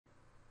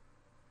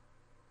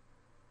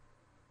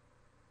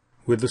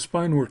With the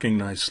spine working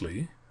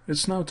nicely,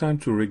 it's now time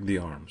to rig the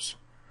arms.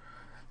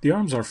 The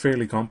arms are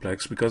fairly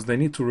complex because they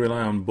need to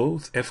rely on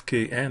both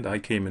FK and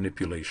IK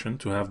manipulation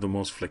to have the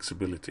most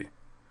flexibility.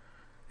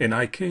 In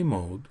IK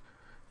mode,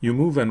 you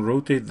move and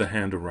rotate the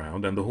hand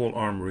around and the whole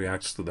arm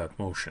reacts to that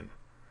motion.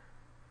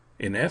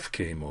 In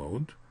FK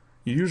mode,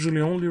 you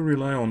usually only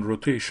rely on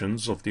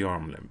rotations of the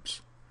arm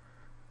limbs.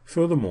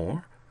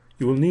 Furthermore,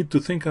 you will need to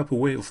think up a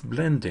way of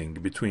blending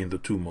between the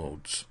two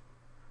modes.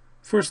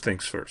 First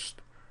things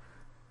first.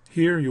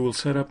 Here you will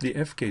set up the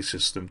FK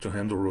system to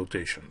handle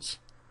rotations.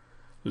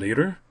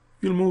 Later,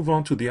 you'll move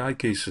on to the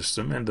IK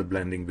system and the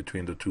blending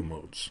between the two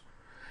modes.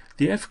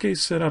 The FK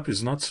setup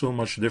is not so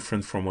much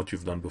different from what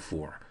you've done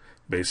before.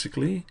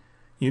 Basically,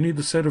 you need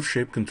a set of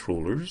shape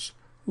controllers,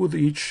 with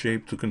each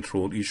shape to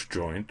control each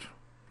joint,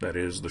 that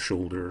is, the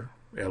shoulder,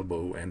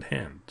 elbow, and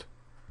hand.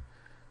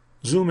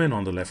 Zoom in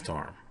on the left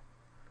arm.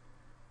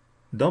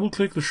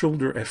 Double-click the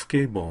shoulder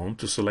FK bone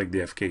to select the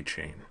FK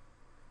chain.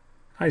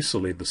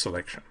 Isolate the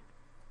selection.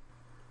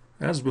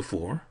 As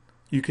before,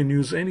 you can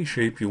use any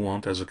shape you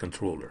want as a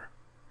controller.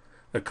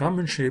 A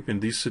common shape in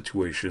these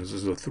situations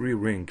is the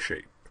three-ring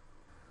shape.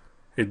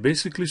 It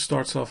basically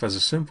starts off as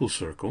a simple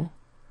circle,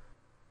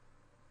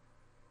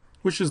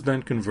 which is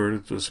then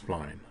converted to a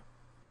spline.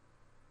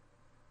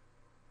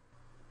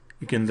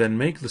 You can then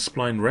make the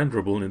spline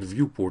renderable in the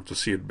viewport to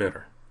see it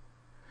better.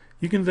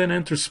 You can then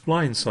enter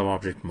spline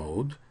subobject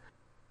mode,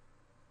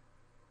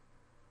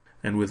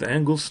 and with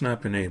angle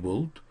snap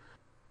enabled,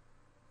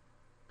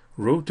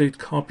 rotate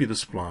copy the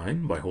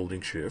spline by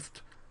holding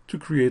Shift to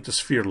create a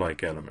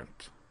sphere-like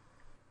element.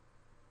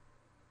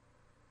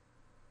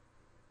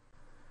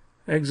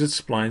 Exit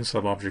spline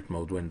subobject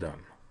mode when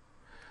done.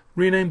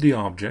 Rename the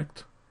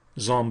object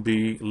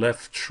Zombie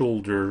Left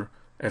Shoulder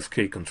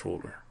FK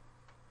Controller.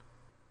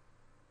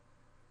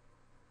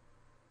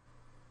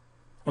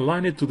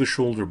 Align it to the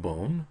shoulder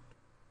bone,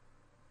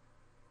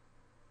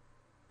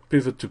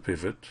 pivot to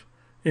pivot,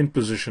 in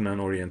position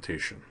and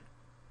orientation.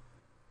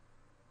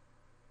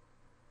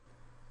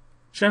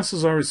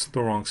 Chances are it's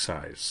the wrong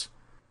size.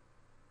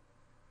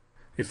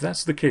 If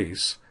that's the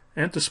case,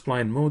 enter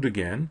spline mode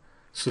again,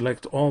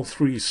 select all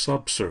three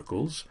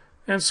sub-circles,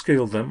 and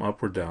scale them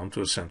up or down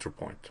to a center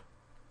point.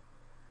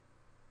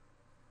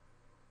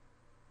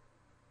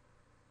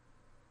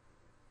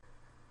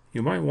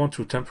 You might want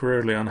to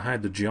temporarily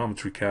unhide the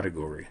geometry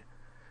category.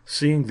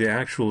 Seeing the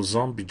actual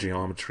zombie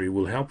geometry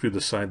will help you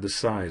decide the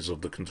size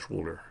of the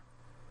controller.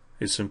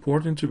 It's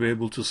important to be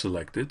able to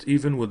select it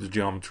even with the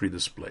geometry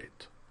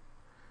displayed.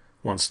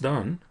 Once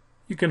done,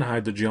 you can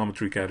hide the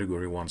geometry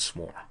category once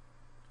more.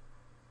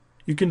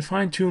 You can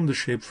fine-tune the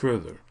shape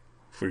further,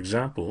 for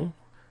example,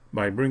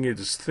 by bringing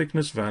its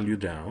thickness value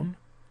down,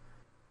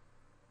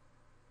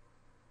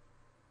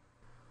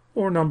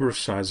 or number of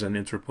size and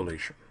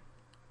interpolation.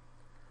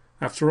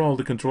 After all,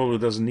 the controller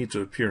doesn't need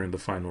to appear in the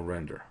final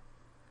render.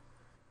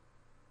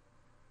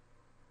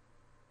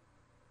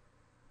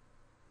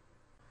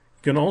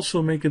 You can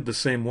also make it the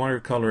same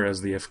wire color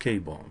as the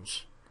FK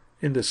bones.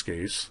 In this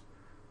case,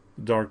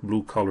 dark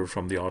blue color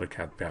from the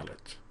AutoCAD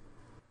palette.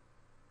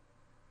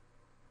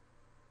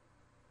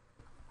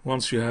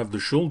 Once you have the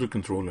shoulder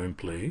controller in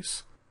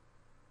place,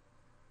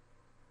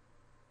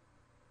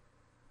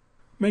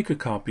 make a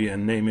copy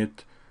and name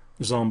it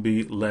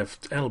Zombie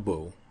Left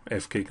Elbow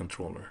FK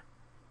Controller.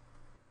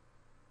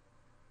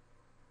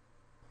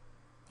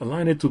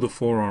 Align it to the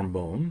forearm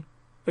bone,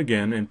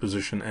 again in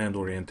position and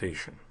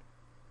orientation.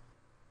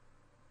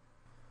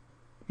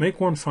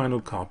 Make one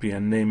final copy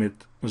and name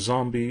it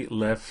Zombie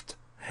Left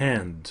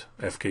Hand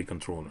FK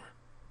Controller.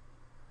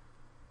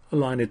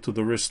 Align it to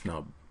the wrist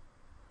nub.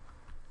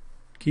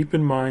 Keep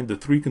in mind the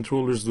three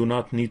controllers do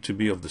not need to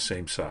be of the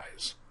same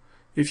size.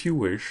 If you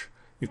wish,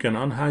 you can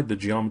unhide the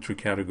geometry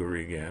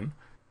category again,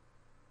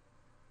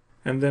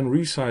 and then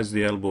resize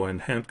the elbow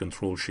and hand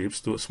control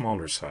shapes to a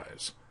smaller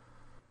size.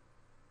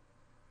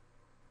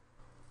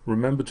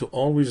 Remember to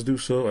always do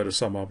so at a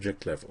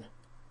sub-object level.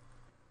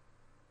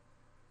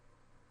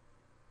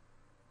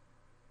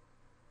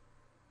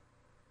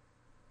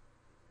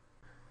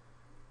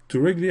 To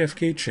rig the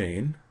FK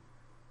chain,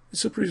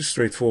 it's a pretty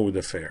straightforward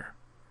affair.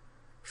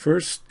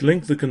 First,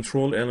 link the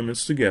control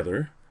elements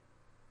together,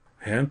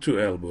 hand to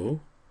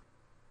elbow,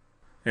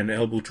 and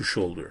elbow to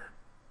shoulder.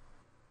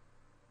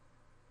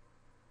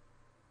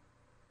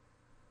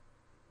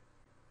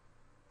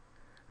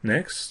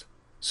 Next,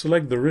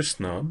 select the wrist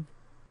nub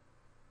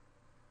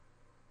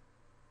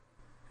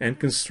and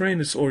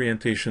constrain its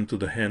orientation to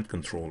the hand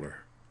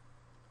controller.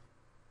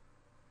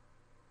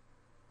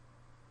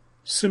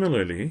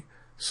 Similarly,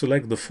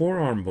 select the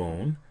forearm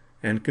bone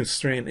and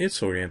constrain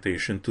its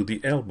orientation to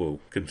the elbow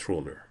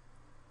controller.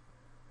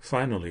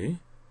 Finally,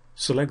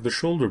 select the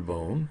shoulder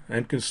bone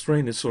and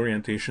constrain its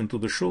orientation to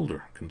the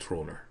shoulder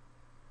controller.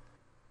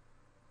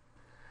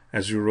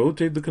 As you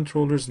rotate the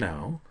controllers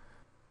now,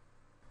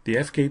 the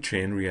FK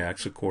chain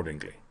reacts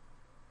accordingly.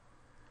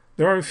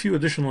 There are a few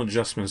additional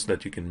adjustments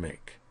that you can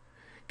make.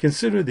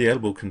 Consider the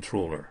elbow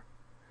controller.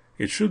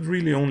 It should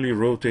really only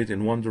rotate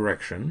in one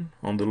direction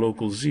on the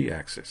local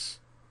Z-axis.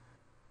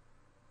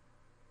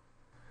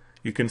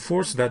 You can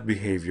force that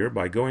behavior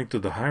by going to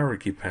the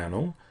Hierarchy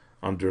panel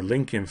under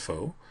Link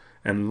Info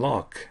and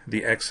lock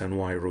the X and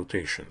Y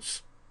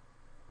rotations.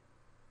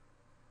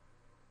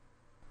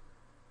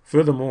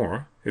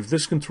 Furthermore, if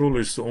this controller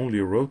is to only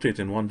rotate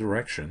in one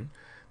direction,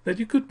 then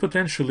you could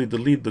potentially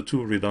delete the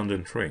two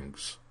redundant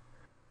rings.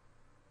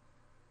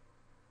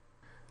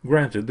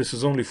 Granted, this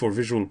is only for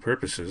visual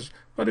purposes,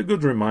 but a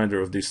good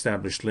reminder of the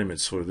established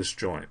limits for this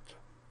joint.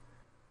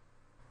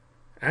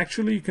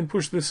 Actually, you can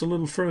push this a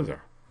little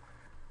further.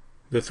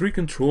 The three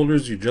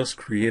controllers you just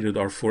created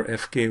are for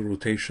FK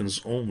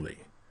rotations only.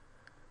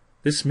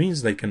 This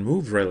means they can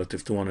move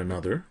relative to one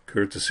another,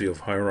 courtesy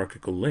of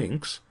hierarchical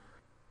links,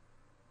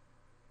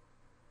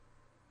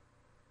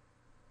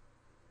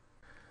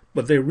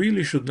 but they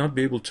really should not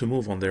be able to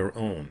move on their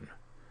own.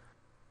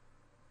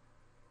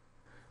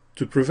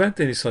 To prevent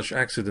any such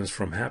accidents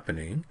from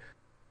happening,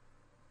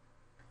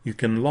 you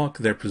can lock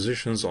their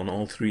positions on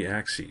all three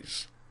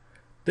axes.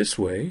 This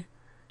way,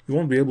 you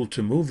won't be able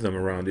to move them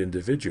around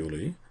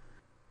individually,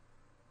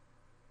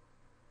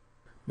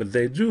 but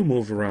they do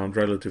move around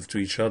relative to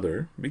each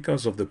other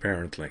because of the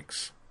parent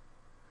links.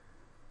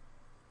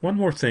 One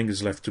more thing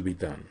is left to be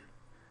done.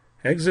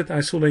 Exit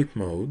Isolate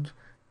Mode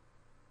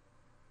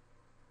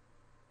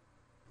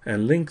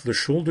and link the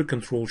shoulder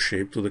control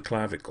shape to the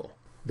clavicle.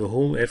 The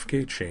whole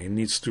FK chain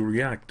needs to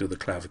react to the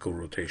clavicle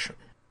rotation.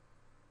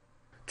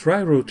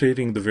 Try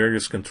rotating the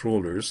various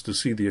controllers to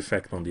see the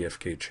effect on the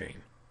FK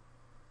chain.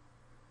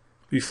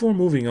 Before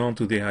moving on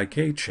to the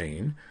IK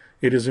chain,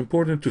 it is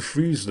important to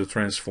freeze the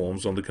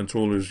transforms on the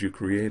controllers you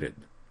created.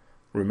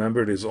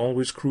 Remember, it is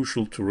always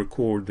crucial to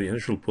record the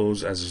initial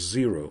pose as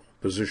 0,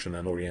 position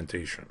and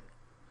orientation.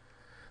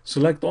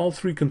 Select all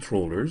three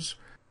controllers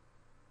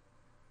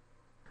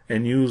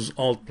and use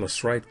Alt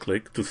plus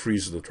right-click to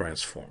freeze the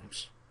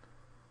transforms.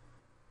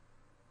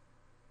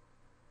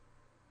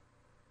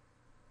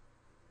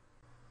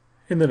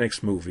 In the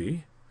next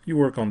movie, you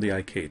work on the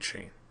IK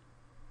chain.